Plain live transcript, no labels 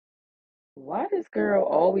Why this girl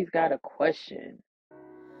always got a question?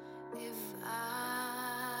 If I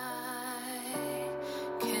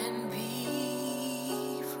can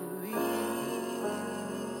be free,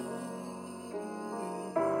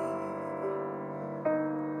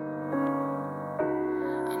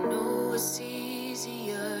 I know it's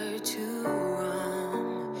easier to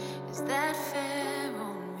run. Is that fair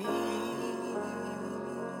on me?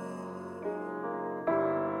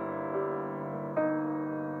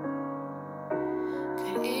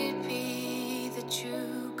 'Could it be that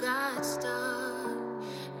you got stuck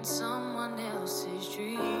in someone else's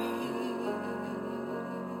dream?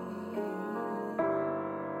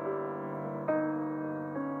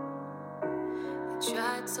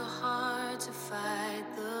 'Tried so hard to fight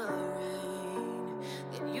the rain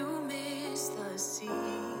that you missed the sea.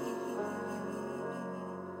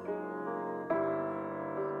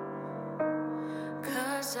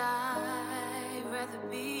 'Cause I'd rather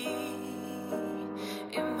be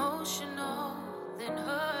emotional than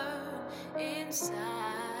hurt inside.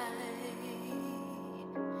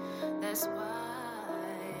 That's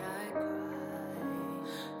why I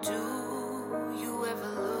cry. Do you ever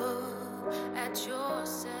look at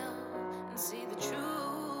yourself and see the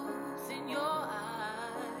truth in your eyes?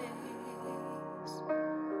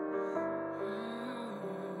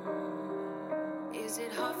 Is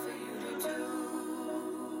it hard for you to do?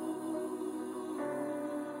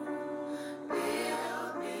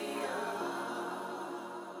 Build me up.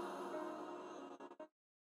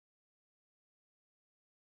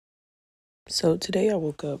 So today I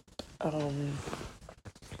woke up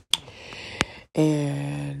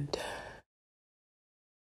and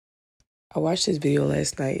I watched this video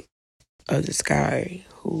last night of this guy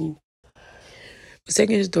who was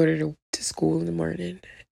taking his daughter to school in the morning,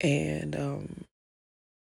 and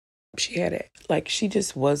she had it like it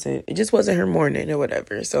just wasn't her morning or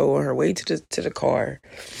whatever. So on her way to the car,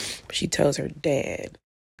 she tells her dad,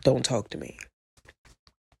 "Don't talk to me."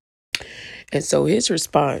 And so his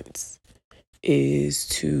response is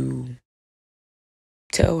to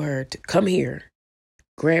tell her to come here,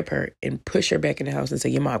 grab her, and push her back in the house and say,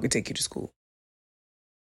 "Your mom can take you to school."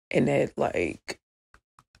 And that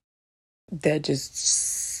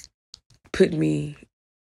just put me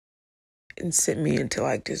and sent me into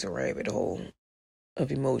like this rabbit hole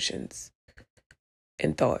of emotions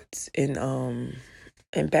and thoughts and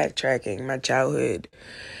backtracking my childhood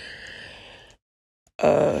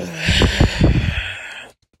uh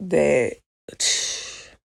that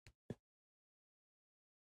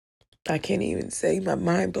I can't even say. My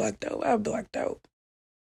mind blocked out. I blocked out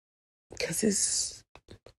because it's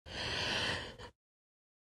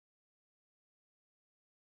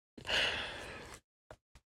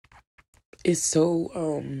so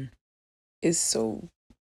it's so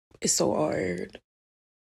it's so hard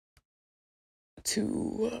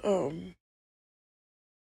to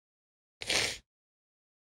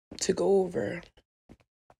go over.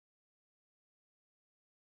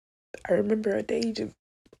 I remember at the age of,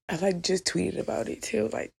 I like just tweeted about it too,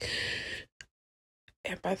 like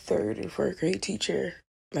at my third and fourth grade teacher,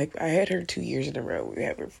 like I had her 2 years in a row. We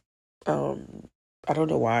had her, I don't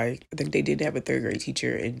know why. I think they didn't have a third grade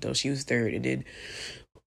teacher until she was third, and then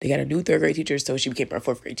they got a new third grade teacher, so she became our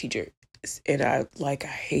fourth grade teacher. And I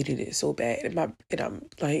hated it so bad, and I'm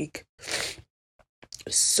like,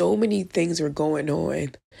 so many things were going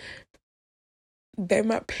on that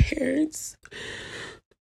my parents,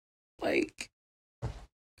 like, I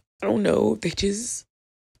don't know, I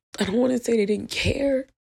don't want to say they didn't care,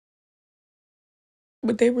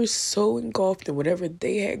 but they were so engulfed in whatever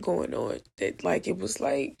they had going on that, like, it was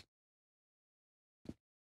like,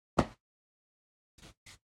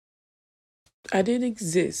 I didn't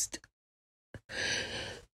exist.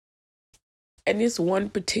 And this one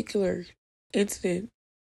particular incident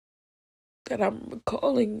that I'm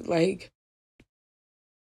recalling, like,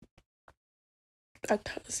 I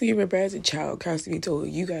constantly remember as a child, constantly told,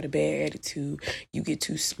 you got a bad attitude, you get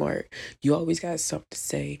too smart, you always got something to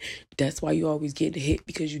say. That's why you always get hit,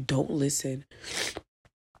 because you don't listen.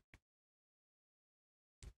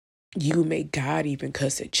 You make God even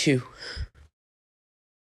cuss at you.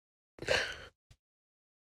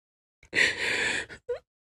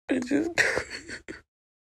 I just,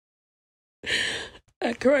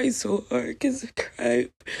 I cried so hard because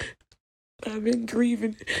I've been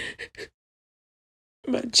grieving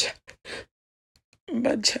my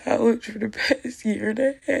my childhood for the past year and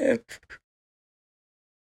a half.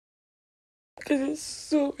 Because there's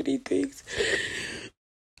so many things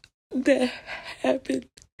that happened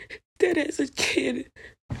that as a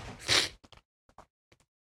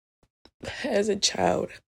child,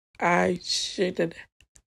 I shouldn't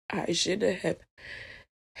I shouldn't have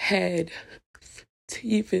had to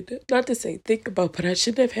even, not to say think about, but I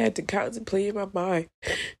shouldn't have had to contemplate in my mind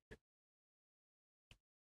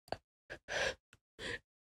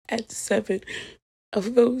at 7. I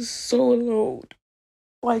felt so alone.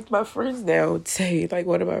 Like my friends now would say, like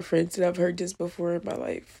one of my friends, and I've heard this before in my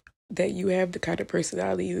life, that you have the kind of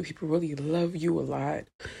personality that people really love you a lot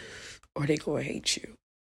or they gonna hate you.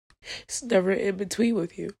 It's never in between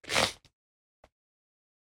with you.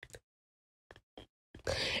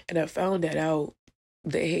 And I found that out,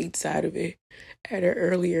 the hate side of it, at an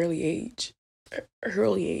early age.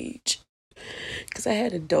 Because I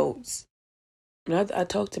had adults. And I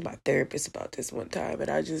talked to my therapist about this one time, and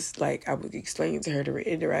I just, like, I was explaining to her the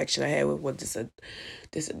interaction I had with this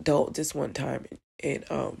adult this one time. And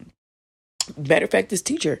matter of fact, this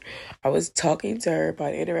teacher, I was talking to her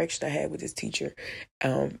about an interaction I had with this teacher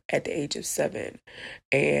at the age of 7,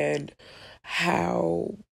 and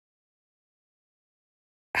how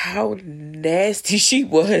nasty she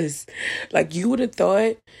was. Like, you would have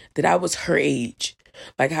thought that I was her age.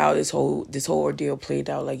 Like, how this whole ordeal played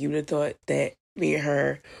out. Like, you would have thought that me and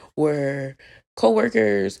her were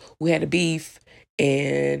co-workers who had a beef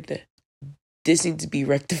and this needs to be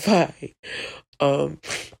rectified.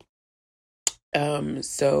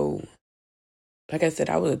 So like I said,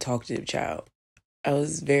 I was a talkative child. I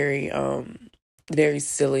was very very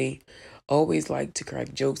silly. Always liked to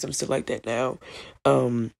crack jokes. I'm still like that now.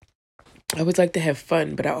 I always like to have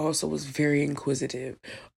fun, but I also was very inquisitive.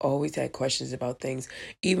 Always had questions about things,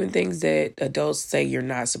 even things that adults say you're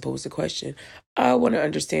not supposed to question. I want to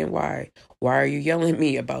understand why. Why are you yelling at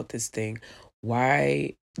me about this thing?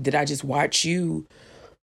 Why did I just watch you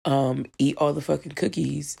eat all the fucking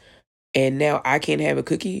cookies and now I can't have a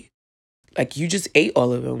cookie? Like, you just ate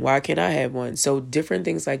all of them. Why can't I have one? So different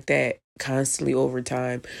things like that constantly over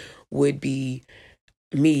time would be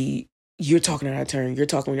me. You're talking out of turn. You're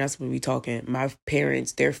talking when you're not supposed to be talking. My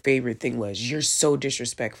parents, their favorite thing was, you're so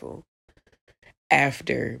disrespectful.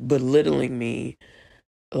 After belittling me,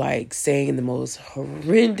 like saying the most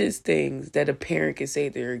horrendous things that a parent can say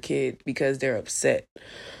to their kid because they're upset.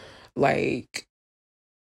 Like,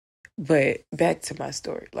 but back to my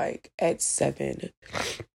story. Like, at 7,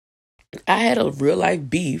 I had a real life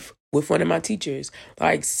beef with one of my teachers.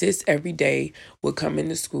 Like, sis every day would come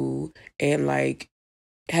into school and like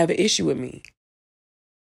have an issue with me.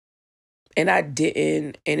 And I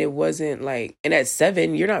didn't, and it wasn't like, and at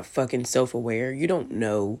 7, you're not fucking self-aware. You don't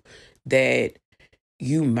know that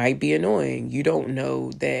you might be annoying. You don't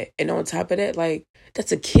know that, and on top of that, like,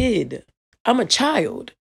 that's a kid. I'm a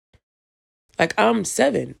child. Like, I'm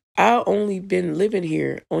 7. I've only been living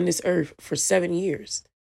here on this earth for 7 years.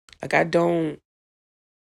 Like, I don't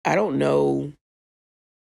know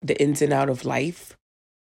the ins and out of life.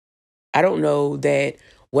 I don't know that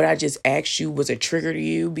what I just asked you was a trigger to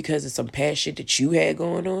you because of some past shit that you had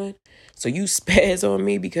going on. So you spaz on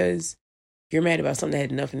me because you're mad about something that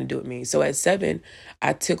had nothing to do with me. So at 7,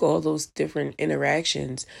 I took all those different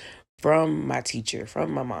interactions from my teacher,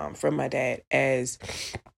 from my mom, from my dad as,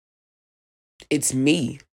 it's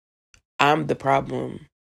me. I'm the problem.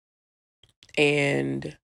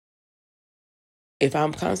 And if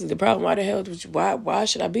I'm constantly the problem, why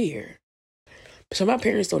should I be here? So my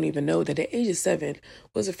parents don't even know that at age of 7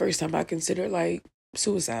 was the first time I considered like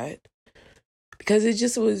suicide. Because it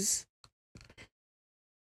just was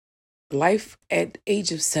life at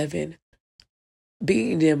age of 7,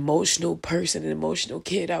 being the emotional person, an emotional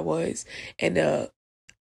kid I was, and the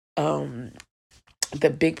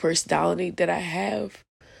big personality that I have,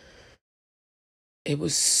 it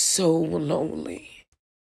was so lonely.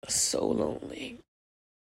 So lonely.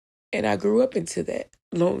 And I grew up into that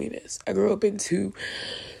loneliness. I grew up into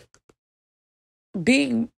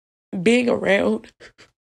being around,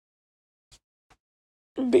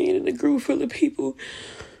 being in a group full of people,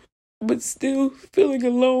 but still feeling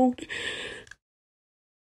alone.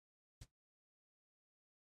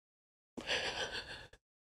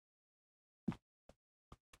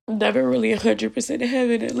 Never really 100%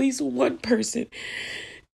 having at least one person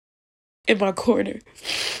in my corner.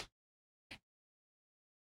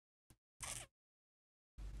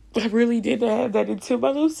 I really didn't have that until my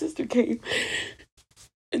little sister came.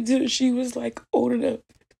 Until she was like old enough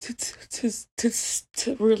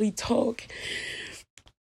to really talk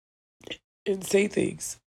and say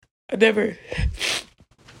things. I never,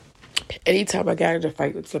 anytime I got in a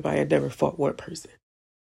fight with somebody, I never fought one person.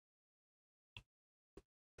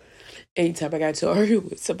 Anytime I got to argue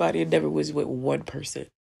with somebody, it never was with one person.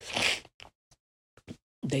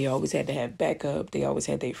 They always had to have backup. They always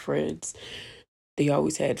had their friends. they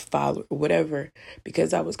always had followers or whatever,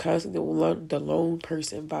 because I was constantly the lone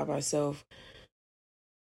person by myself.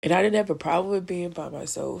 And I didn't have a problem with being by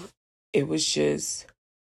myself. It was just,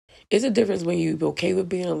 it's a difference when you're okay with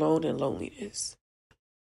being alone and loneliness.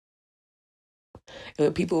 And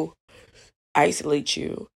when people isolate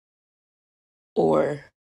you or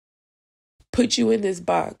put you in this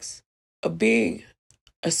box of being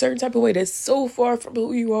a certain type of way that's so far from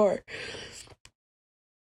who you are,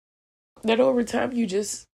 that over time you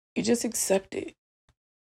just accept it.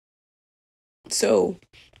 So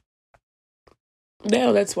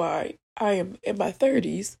now that's why I am in my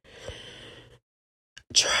 30s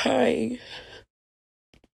trying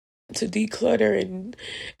to declutter and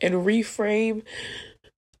reframe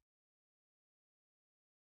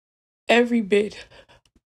every bit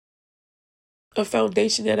of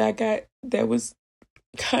foundation that I got that was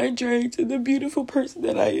contrary to the beautiful person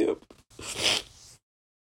that I am.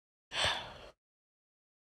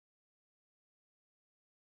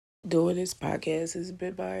 Doing this podcast has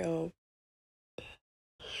been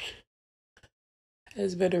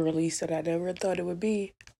has been a release that I never thought it would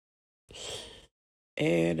be.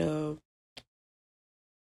 And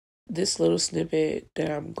this little snippet that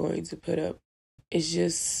I'm going to put up is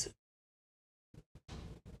just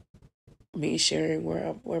me sharing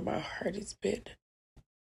where my heart has been.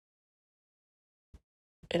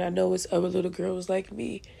 And I know it's other little girls like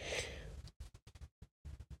me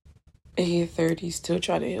in your 30s still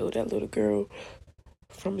trying to heal that little girl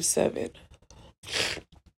from 7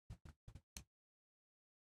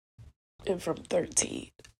 and from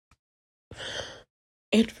 13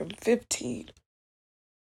 and from 15.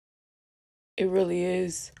 It really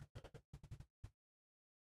is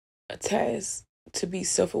a task to be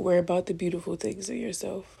self-aware about the beautiful things in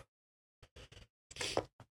yourself.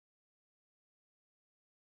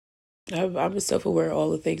 I'm self-aware of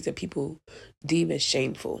all the things that people deem as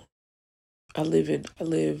shameful. I live in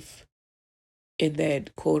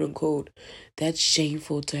that quote unquote, that's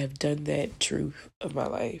shameful to have done that truth of my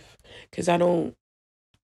life. Because I don't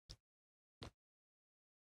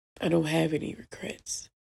have any regrets.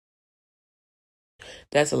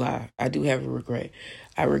 That's a lie. I do have a regret.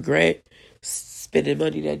 I regret spending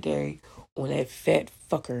money that day on that fat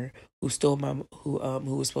fucker who stole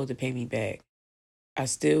who was supposed to pay me back. I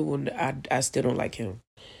still don't like him.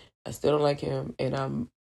 I still don't like him, and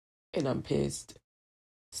I'm pissed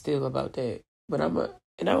still about that. But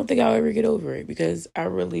and I don't think I'll ever get over it, because I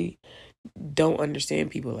really don't understand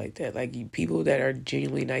people like that. Like, people that are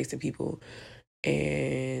genuinely nice to people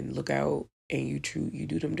and look out and you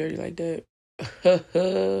do them dirty like that.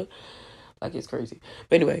 Like, it's crazy.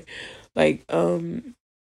 But anyway, like, I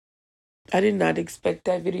did not expect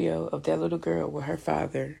that video of that little girl with her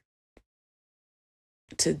father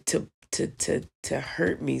to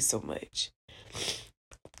hurt me so much.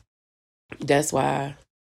 That's why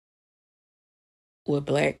with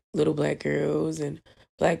little black girls and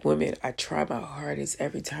black women, I try my hardest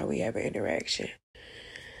every time we have an interaction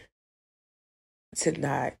to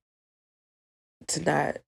not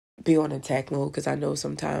be on attack mode, because I know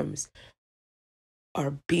sometimes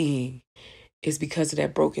our being is because of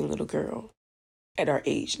that broken little girl at our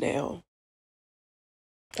age now.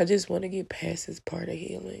 I just want to get past this part of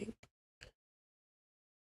healing.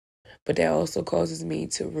 But that also causes me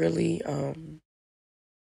to really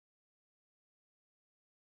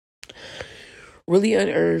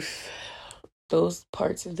unearth those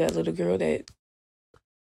parts of that little girl that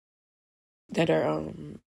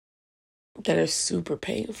are super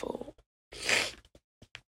painful.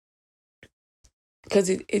 Because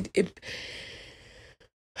it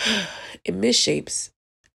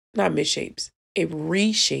it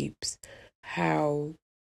reshapes how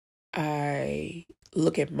I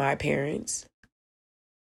look at my parents,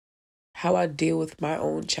 how I deal with my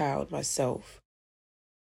own child, myself,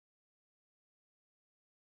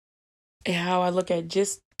 and how I look at,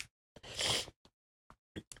 just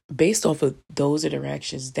based off of those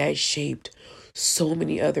interactions, that shaped so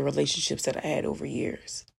many other relationships that I had over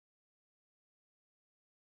years.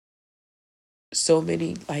 So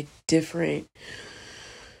many, like, different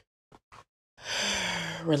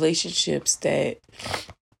relationships that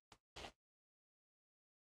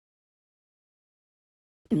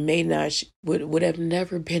would have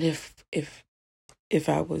never been if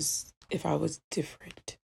I was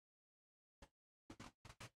different.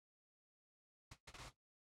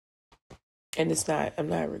 And I'm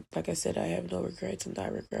not, like I said, I have no regrets. I'm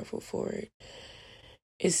not regretful for it.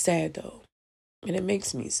 It's sad though, and it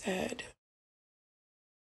makes me sad,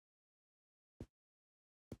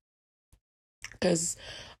 because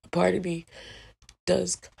a part of me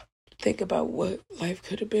does think about what life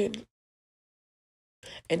could have been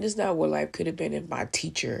And it's not what life could have been if my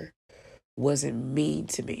teacher wasn't mean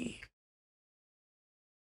to me.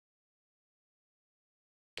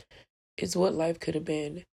 It's what life could have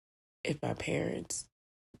been if my parents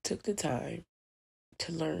took the time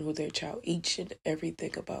to learn who their child, each and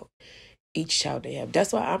everything about each child they have.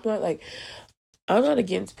 That's why I'm not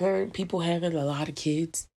against people having a lot of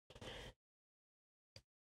kids.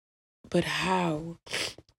 But how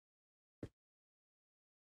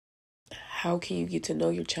can you get to know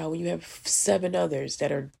your child when you have 7 others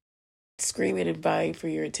that are screaming and vying for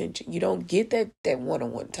your attention? You don't get that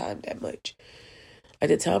one-on-one time that much. At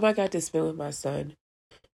the time I got to spend with my son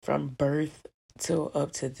from birth till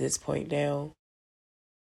up to this point now,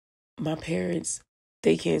 my parents,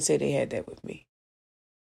 they can't say they had that with me.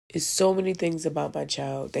 It's so many things about my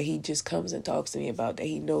child that he just comes and talks to me about, that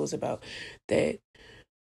he knows about, that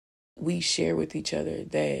we share with each other,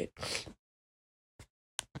 that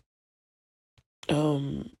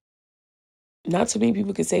not so many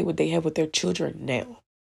people can say what they have with their children now.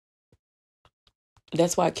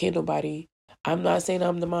 That's why I'm not saying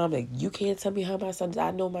I'm the mom. Like, you can't tell me how my son is.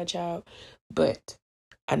 I know my child, but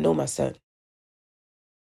I know my son.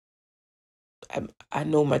 I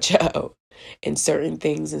know my child. And certain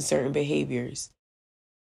things and certain behaviors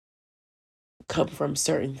come from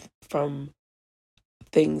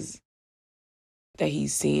things that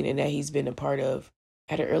he's seen and that he's been a part of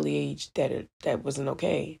at an early age that wasn't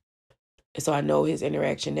okay. And so I know his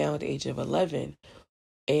interaction now at the age of 11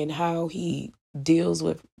 and how he deals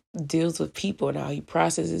with people and how he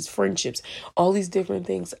processes friendships, all these different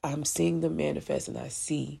things. I'm seeing them manifest, and I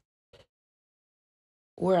see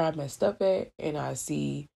where I messed up at, and I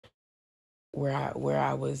see where I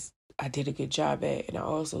did a good job at, and I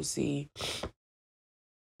also see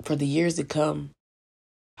for the years to come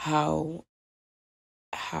how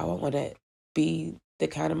I want to be the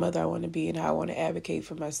kind of mother I want to be, and how I want to advocate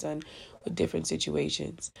for my son with different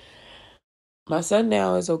situations. My son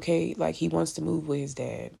now is okay. Like, he wants to move with his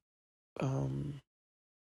dad in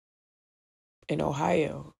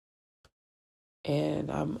Ohio.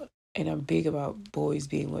 And I'm big about boys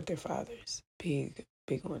being with their fathers. Big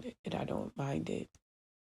on it. And I don't mind it.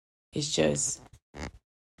 It's just,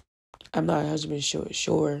 I'm not 100%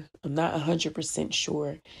 sure. I'm not 100%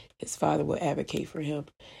 sure his father will advocate for him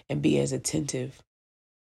and be as attentive.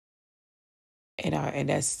 And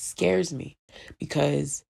that scares me,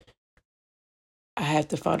 because I have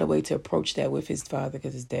to find a way to approach that with his father,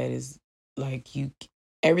 because his dad is like,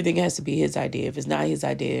 everything has to be his idea. If it's not his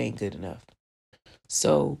idea, it ain't good enough.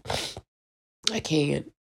 So I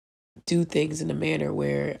can't do things in a manner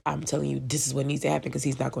where I'm telling you this is what needs to happen, because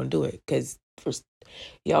he's not going to do it. Because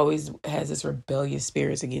he always has this rebellious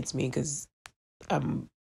spirits against me, because I'm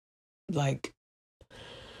like,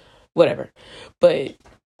 whatever. But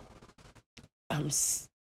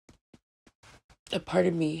a part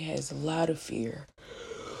of me has a lot of fear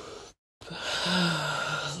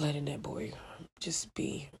letting that boy just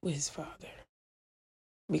be with his father,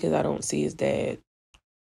 because I don't see his dad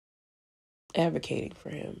advocating for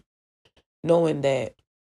him, knowing that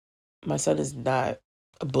my son is not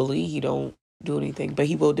a bully. He don't do anything, but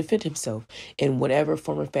he will defend himself in whatever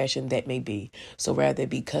form or fashion that may be. So rather it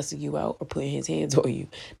be cussing you out or putting his hands on you,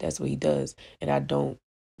 that's what he does. And I don't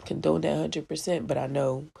condone that 100%, but I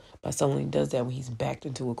know my son only does that when he's backed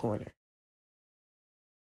into a corner.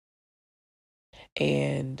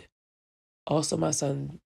 And also, my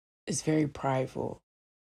son is very prideful.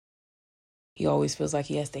 He always feels like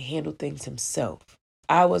he has to handle things himself.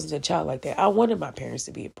 I wasn't a child like that. I wanted my parents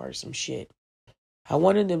to be a part of some shit. I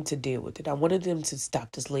wanted them to deal with it. I wanted them to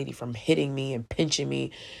stop this lady from hitting me and pinching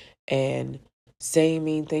me and saying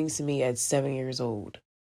mean things to me at 7 years old.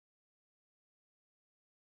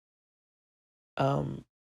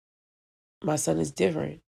 My son is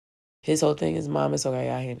different. His whole thing is, Mom, it's okay,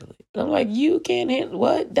 I handle it. And I'm like, you can't handle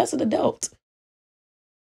what? That's an adult.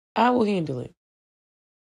 I will handle it.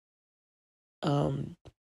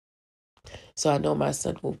 So I know my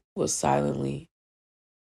son will silently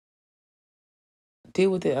deal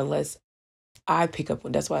with it unless I pick up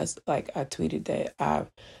on. That's why it's like I tweeted that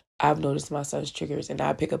I've noticed my son's triggers and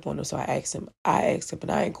I pick up on them. So I asked him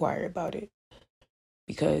and I inquire about it,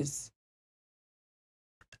 because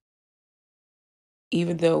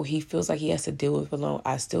even though he feels like he has to deal with it alone,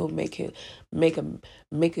 I still make a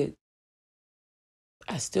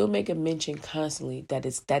mention constantly that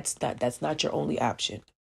that's not your only option.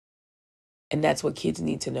 And that's what kids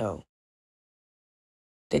need to know.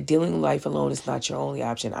 That dealing life alone is not your only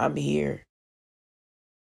option. I'm here.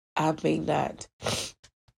 I may not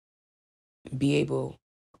be able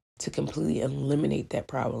to completely eliminate that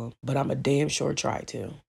problem, but I'm a damn sure try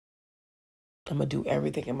to. I'm going to do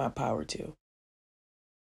everything in my power to.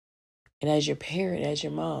 And as your parent, as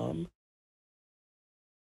your mom,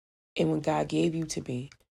 and when God gave you to me,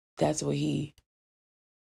 that's what he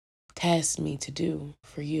tasked me to do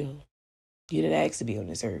for you. You didn't ask to be on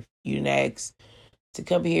this earth. You didn't ask to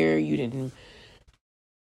come here. You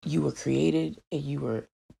were created and you were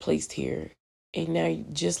placed here. And now,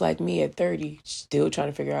 just like me at 30, still trying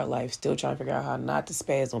to figure out life, still trying to figure out how not to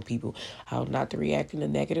spaz on people, how not to react in a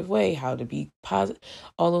negative way, how to be positive,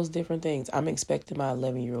 all those different things. I'm expecting my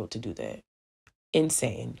 11-year-old to do that.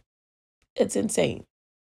 Insane. It's insane.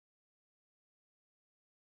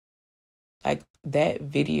 Like, that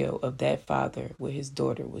video of that father with his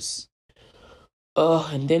daughter was,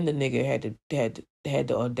 and then the nigga had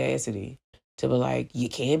the audacity to be like, you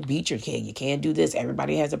can't beat your kid, you can't do this,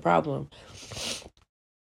 everybody has a problem.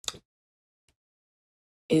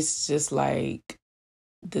 It's just like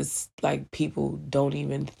this, like, people don't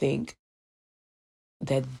even think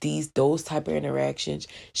that those type of interactions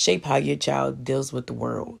shape how your child deals with the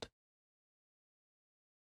world.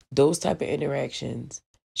 Those type of interactions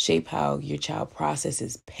shape how your child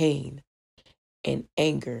processes pain and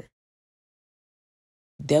anger.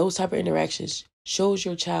 Those type of interactions shows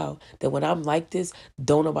your child that when I'm like this,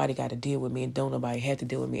 don't nobody got to deal with me and don't nobody have to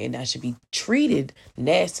deal with me, and I should be treated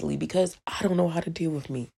nastily because I don't know how to deal with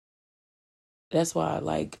me. That's why,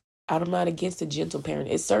 like, I'm not against a gentle parent.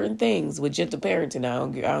 It's certain things with gentle parenting I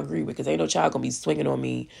don't agree with, because ain't no child gonna be swinging on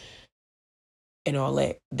me and all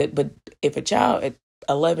that. But if a child at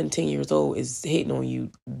 11, 10 years old is hitting on you,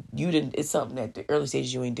 it's something that the early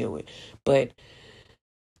stages you ain't deal with. But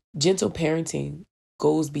gentle parenting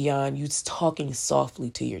goes beyond you talking softly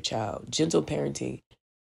to your child. Gentle parenting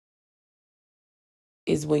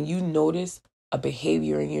is when you notice a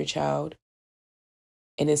behavior in your child,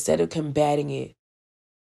 and instead of combating it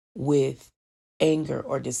with anger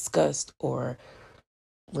or disgust or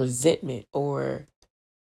resentment or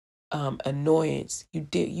annoyance, you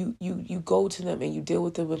go to them and you deal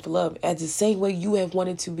with them with love, as the same way you have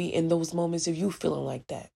wanted to be in those moments of you feeling like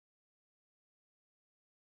that.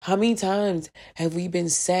 How many times have we been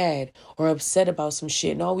sad or upset about some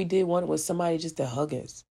shit and all we did want was somebody just to hug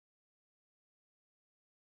us?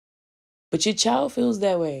 But your child feels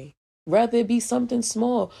that way. Rather it be something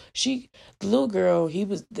small. The little girl,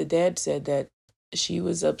 the dad said that she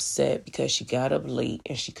was upset because she got up late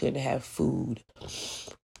and she couldn't have food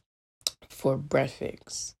for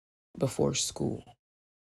breakfast before school.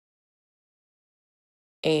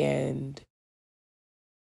 And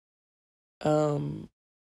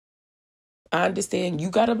I understand you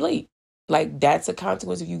got up late. Like, that's a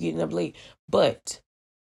consequence of you getting up late. But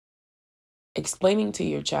explaining to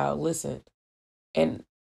your child, listen, and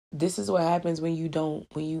this is what happens when you don't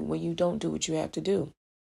do what you have to do.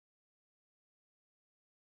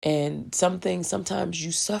 And some things, sometimes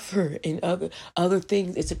you suffer, and other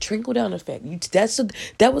things, it's a trickle down effect.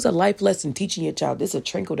 That was a life lesson, teaching your child. It's a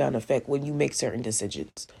trickle down effect when you make certain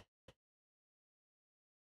decisions.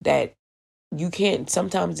 That you can't,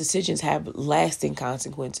 sometimes decisions have lasting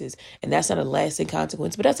consequences, and that's not a lasting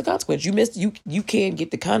consequence, but that's a consequence. You can't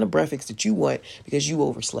get the kind of breakfast that you want because you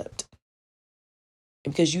overslept.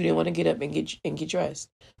 And because you didn't want to get up and get dressed.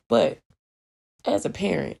 But as a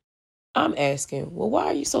parent, I'm asking, well, why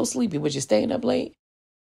are you so sleepy? Was you staying up late?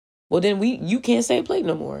 Well, then you can't stay up late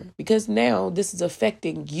no more, because now this is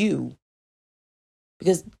affecting you.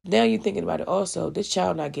 Because now you're thinking about it also, this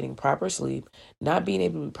child not getting proper sleep, not being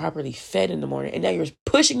able to be properly fed in the morning, and now you're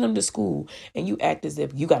pushing them to school, and you act as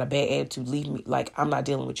if you got a bad attitude, leave me, like I'm not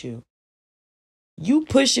dealing with you. You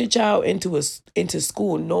push your child into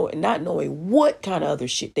school not knowing what kind of other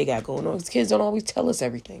shit they got going on. Because kids don't always tell us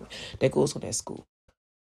everything that goes on at school.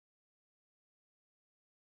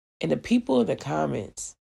 And the people in the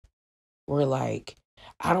comments were like,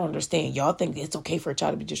 I don't understand. Y'all think it's okay for a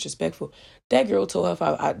child to be disrespectful. That girl told her, if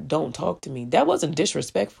I don't talk to me. That wasn't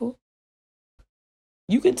disrespectful.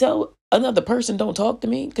 You can tell another person don't talk to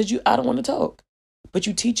me because I don't want to talk. But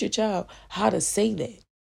you teach your child how to say that.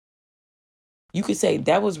 You could say,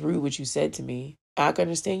 that was rude what you said to me. I can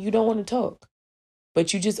understand you don't want to talk.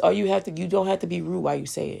 But you don't have to be rude while you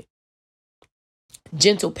say it.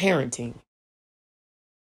 Gentle parenting.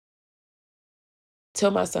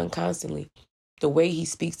 Tell my son constantly, the way he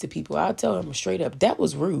speaks to people, I'll tell him straight up, that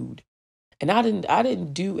was rude. And I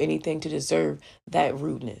didn't do anything to deserve that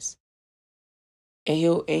rudeness. And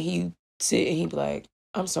he'd sit and he'd be like,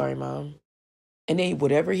 I'm sorry, Mom. And then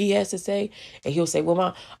whatever he has to say, and he'll say, well,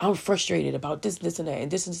 Mom, I'm frustrated about this and that, and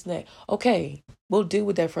this and that. Okay, we'll deal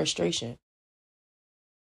with that frustration.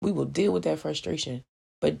 We will deal with that frustration.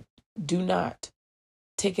 But do not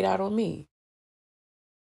take it out on me.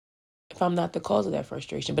 if I'm not the cause of that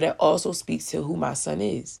frustration? But it also speaks to who my son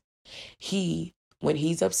is. When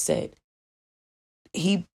he's upset,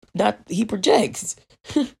 he projects.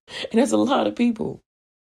 And there's a lot of people.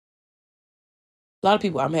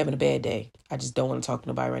 I'm having a bad day. I just don't want to talk to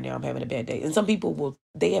nobody right now. I'm having a bad day. And some people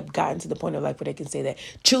they have gotten to the point of life where they can say that.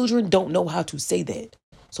 Children don't know how to say that.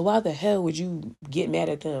 So why the hell would you get mad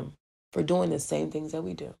at them for doing the same things that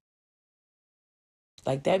we do?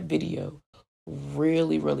 Like, that video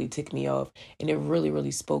really, really ticked me off. And it really,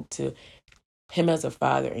 really spoke to him as a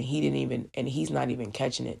father. And he's not even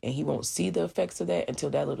catching it. And he won't see the effects of that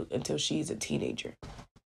until she's a teenager.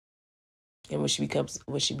 And when she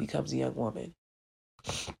becomes a young woman.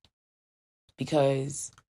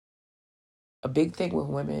 Because a big thing with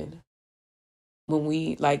women, when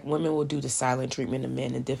women will do the silent treatment of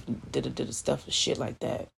men and different stuff and shit like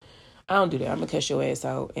that. I don't do that. I'm going to cuss your ass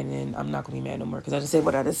out and then I'm not going to be mad no more because I just said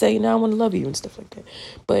what I just say. Now I want to love you and stuff like that.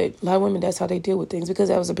 But a lot of women, that's how they deal with things because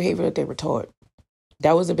that was a behavior that they were taught.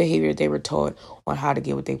 That was a behavior that they were taught on how to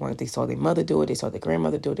get what they wanted. They saw their mother do it. They saw their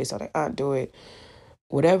grandmother do it. They saw their aunt do it.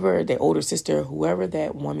 Whatever, their older sister, whoever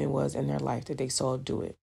that woman was in their life that they saw do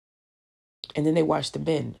it. And then they watched the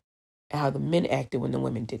men and how the men acted when the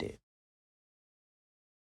women did it.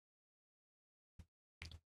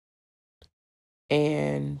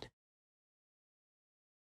 And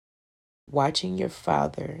watching your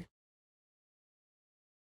father,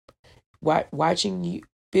 watching you,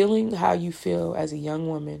 feeling how you feel as a young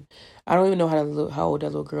woman. I don't even know how old that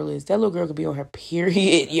little girl is. That little girl could be on her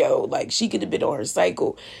period, yo. Like, she could have been on her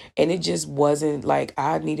cycle. And it just wasn't like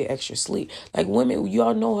I needed extra sleep. Like, women,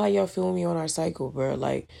 y'all know how y'all feel when we on our cycle, bro.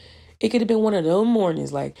 Like, it could have been one of those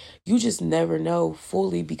mornings. Like, you just never know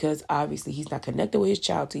fully because obviously he's not connected with his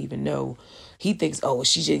child to even know. He thinks, oh,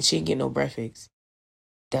 she ain't get no breakfast.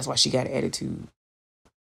 That's why she got an attitude.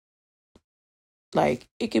 Like,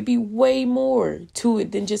 it could be way more to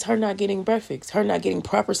it than just her not getting breakfast, her not getting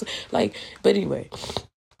proper sleep. Like, but anyway,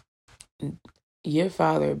 your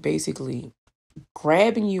father basically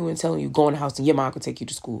grabbing you and telling you, go in the house and your mom can take you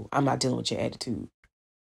to school. I'm not dealing with your attitude.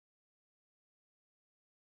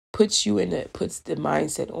 Puts the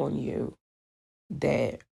mindset on you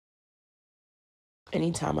that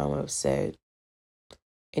anytime I'm upset,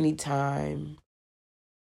 anytime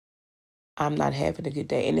I'm not having a good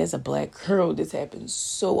day, and as a black girl, this happens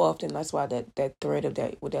so often. That's why that thread of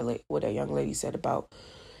what that young lady said about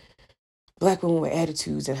black women with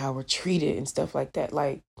attitudes and how we're treated and stuff like that.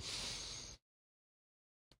 Like,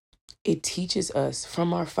 it teaches us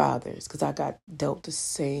from our fathers, because I got dealt the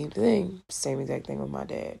same exact thing with my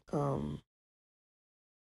dad.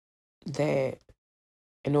 That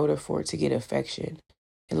in order for it to get affection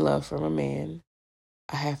and love from a man,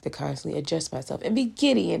 I have to constantly adjust myself and be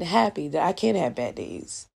giddy and happy that I can have bad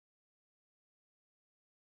days.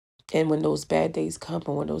 And when those bad days come,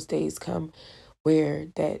 and when those days come where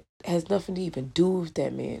that has nothing to even do with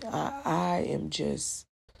that man, I am just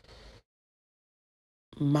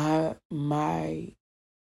my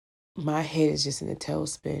head is just in a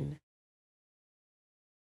tailspin.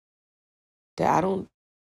 That I don't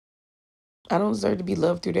deserve to be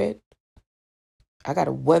loved through that. I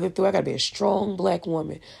gotta weather through. I gotta be a strong black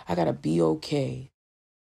woman. I gotta be okay.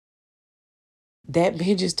 That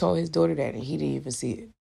man just told his daughter that, and he didn't even see it.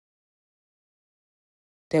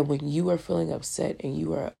 That when you are feeling upset and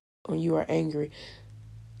when you are angry,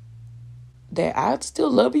 that I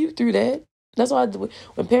still love you through that. That's why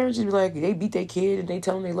when parents be like, they beat their kid and they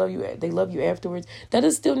tell them they love you afterwards, that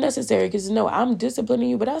is still necessary because, no, I'm disciplining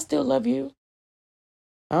you, but I still love you.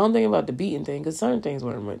 I don't think about the beating thing because certain things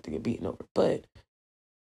weren't meant to get beaten over. But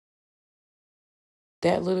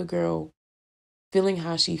that little girl feeling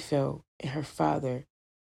how she felt and her father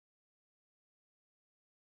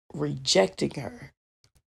rejecting her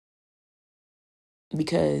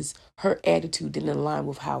because her attitude didn't align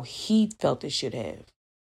with how he felt it should have,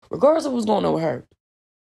 regardless of what's going on with her,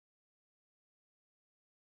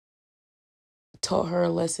 taught her a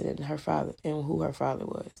lesson in her father and who her father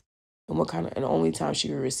was. And and the only time she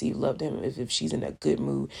will receive love to him is if she's in a good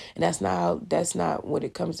mood. And that's not when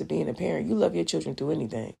it comes to being a parent. You love your children through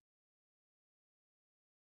anything.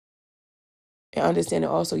 And understand that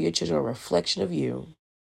also your children are a reflection of you.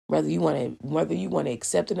 Whether you want to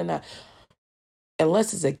accept it or not.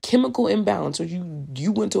 Unless it's a chemical imbalance, or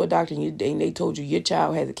you went to a doctor and they told you your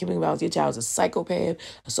child has a chemical imbalance, your child's a psychopath,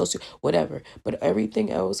 a social, whatever. But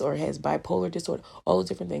everything else, or has bipolar disorder, all those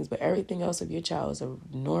different things. But everything else of your child is a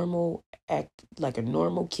normal like a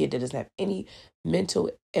normal kid that doesn't have any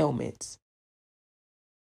mental ailments.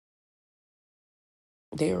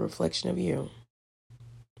 They're a reflection of you.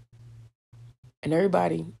 And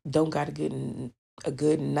everybody don't got to get a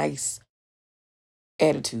good, nice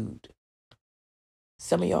attitude.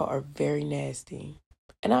 Some of y'all are very nasty.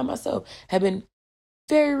 And I myself have been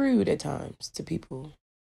very rude at times to people.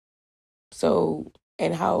 So,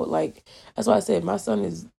 and how, like, that's why I said my son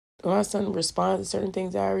responds to certain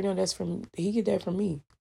things I already know he get that from me.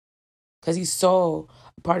 Because he saw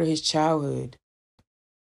a part of his childhood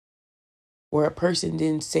where a person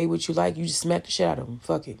didn't say what you like, you just smack the shit out of him.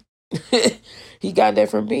 Fuck it. He got that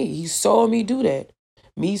from me. He saw me do that.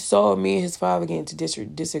 Saw me and his father get into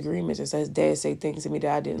disagreements, and so his dad say things to me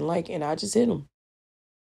that I didn't like, and I just hit him.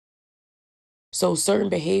 So certain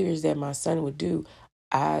behaviors that my son would do,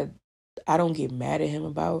 I don't get mad at him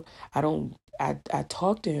about. I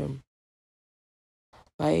talk to him.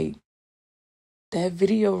 Like, that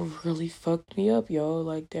video really fucked me up, y'all.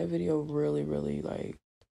 Like, that video really, really, like,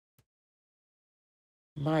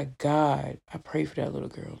 my God, I pray for that little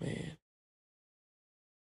girl, man.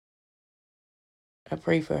 I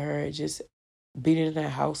pray for her just being in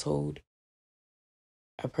that household.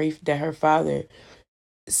 I pray that her father,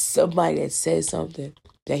 somebody that says something,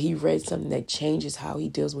 that he read something that changes how he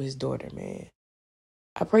deals with his daughter, man.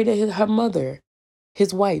 I pray that her mother,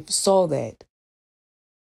 his wife, saw that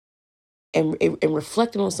and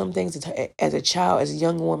reflected on some things as a child, as a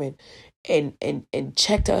young woman, and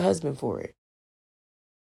checked her husband for it.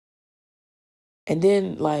 And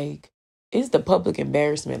then, like, it's the public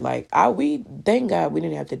embarrassment. Like, we thank God we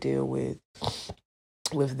didn't have to deal with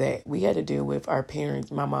that. We had to deal with our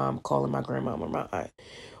parents, my mom calling my grandmama or my aunt,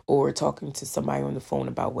 or talking to somebody on the phone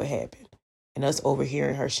about what happened, and us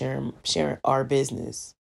overhearing her sharing our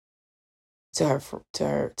business to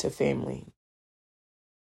family.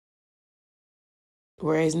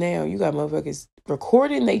 Whereas now you got motherfuckers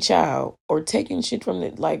recording their child or taking shit from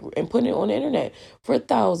it, like, and putting it on the internet for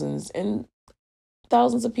thousands and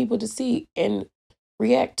thousands of people to see and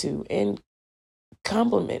react to and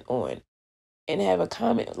compliment on and have a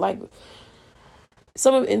comment. Like,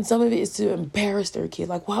 some of it is to embarrass their kid.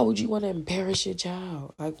 Like, why would you want to embarrass your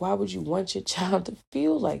child? Like, why would you want your child to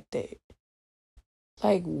feel like that?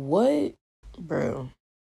 Like, what, bro?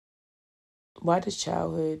 Why does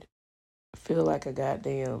childhood feel like a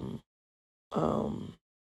goddamn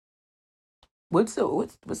what's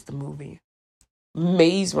the movie?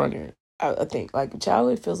 Maze Runner. I think, like,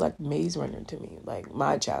 childhood feels like Maze Runner to me. Like,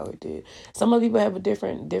 my childhood did. Some other people have a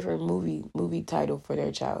different movie title for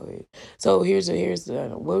their childhood. So what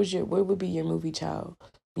would be your movie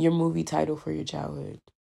title for your childhood?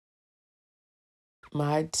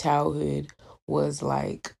 My childhood was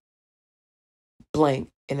like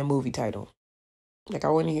blank in a movie title. Like, I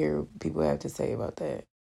want to hear what people have to say about that.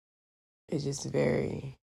 It's just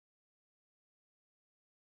very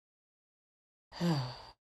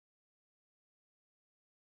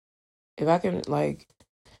if I can, like,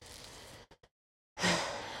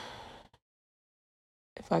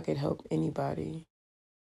 if I could help anybody,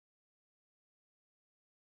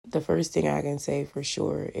 the first thing I can say for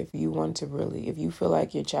sure, if you feel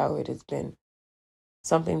like your childhood has been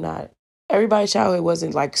something not, everybody's childhood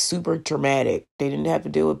wasn't like super traumatic. They didn't have to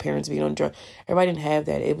deal with parents being on drugs. Everybody didn't have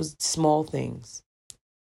that. It was small things.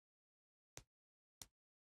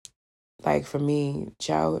 Like, for me,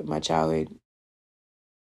 my childhood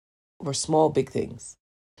were small, big things.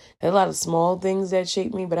 I had a lot of small things that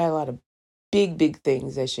shaped me, but I had a lot of big, big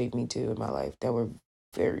things that shaped me too in my life that were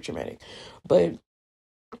very traumatic. But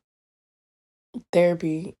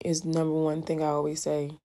therapy is number one thing I always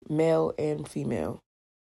say. Male and female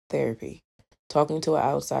therapy. Talking to an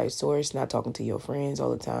outside source, not talking to your friends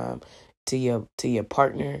all the time, to your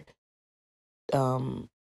partner.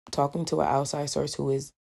 Talking to an outside source who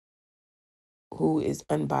is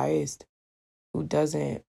unbiased, who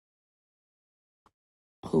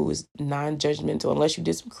is non-judgmental, unless you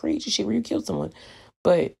did some crazy shit where you killed someone.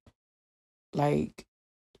 But, like,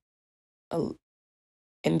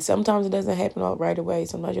 and sometimes it doesn't happen all right away.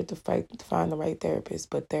 Sometimes you have to fight to find the right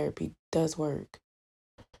therapist, but therapy does work.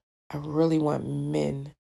 I really want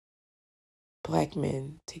Black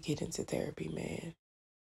men, to get into therapy, man.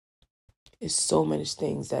 There's so many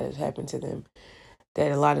things that have happened to them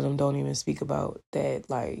that a lot of them don't even speak about, that,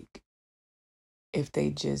 like, if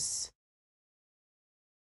they just,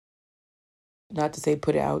 not to say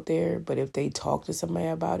put it out there, but if they talk to somebody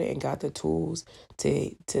about it and got the tools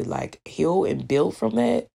to like heal and build from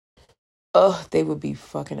that, they would be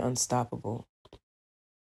fucking unstoppable.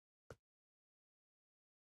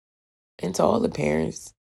 And to all the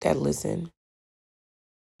parents that listen,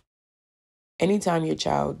 anytime your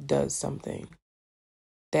child does something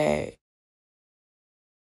that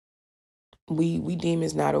we deem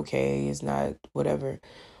is not okay, is not whatever,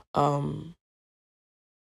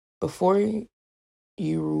 before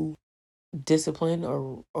you discipline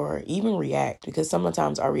or even react, because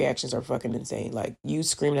sometimes our reactions are fucking insane. Like you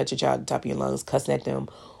screaming at your child at the top of your lungs, cussing at them,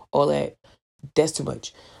 all that's too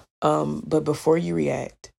much. But before you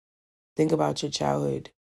react, think about your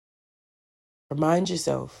childhood. Remind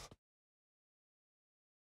yourself,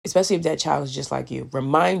 especially if that child is just like you,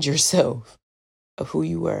 remind yourself of who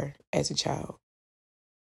you were as a child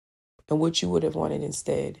and what you would have wanted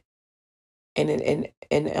instead. And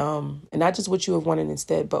not just what you have wanted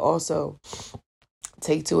instead, but also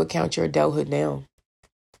take into account your adulthood now.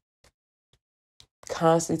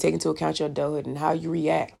 Constantly take into account your adulthood and how you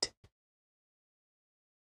react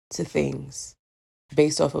to things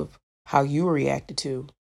based off of how you were reacted to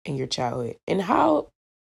in your childhood and how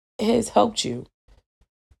it has helped you.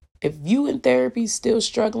 If you in therapy still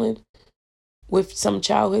struggling with some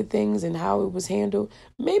childhood things and how it was handled,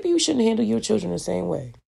 maybe you shouldn't handle your children the same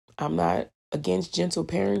way. I'm not against gentle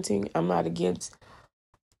parenting. I'm not against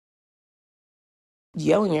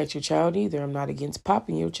yelling at your child either. I'm not against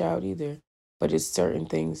popping your child either. But it's certain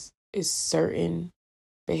things, it's certain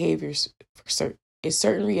behaviors, it's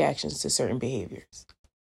certain reactions to certain behaviors.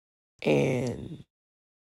 And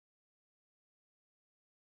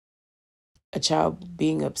a child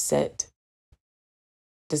being upset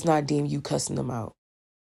does not deem you cussing them out.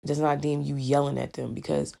 It does not deem you yelling at them,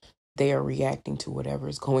 because they are reacting to whatever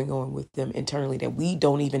is going on with them internally that we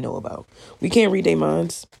don't even know about. We can't read their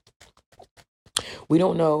minds. We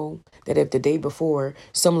don't know that if the day before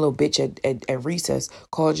some little bitch at recess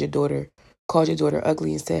called your daughter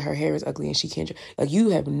ugly and said her hair is ugly and she can't, like, you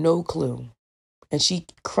have no clue. And she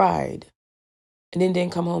cried and then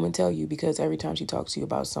didn't come home and tell you, because every time she talks to you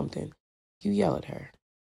about something, you yell at her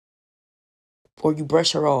or you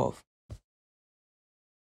brush her off.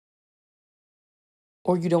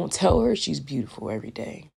 Or you don't tell her she's beautiful every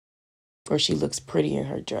day, or she looks pretty in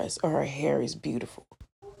her dress, or her hair is beautiful.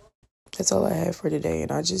 That's all I have for today,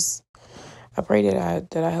 and I pray that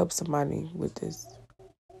I help somebody with this.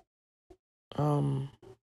 My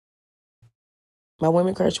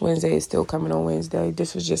Women Crush Wednesday is still coming on Wednesday.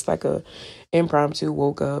 This was just like a impromptu.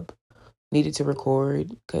 Woke up, needed to record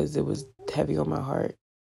because it was heavy on my heart.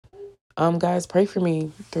 Guys, pray for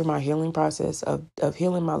me through my healing process of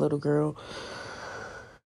healing my little girl.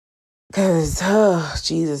 Cause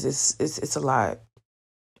Jesus, it's a lot.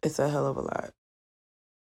 It's a hell of a lot.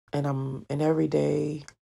 And every day,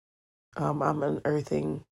 I'm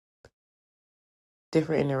unearthing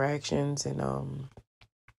different interactions and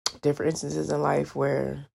different instances in life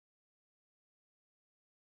where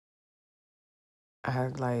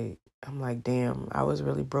I'm like, damn, I was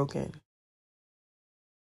really broken.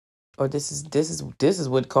 Or this is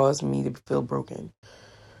what caused me to feel broken.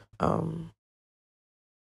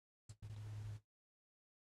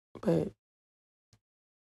 But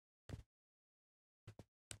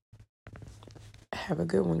have a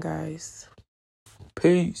good one, guys.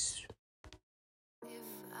 Peace. If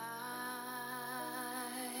I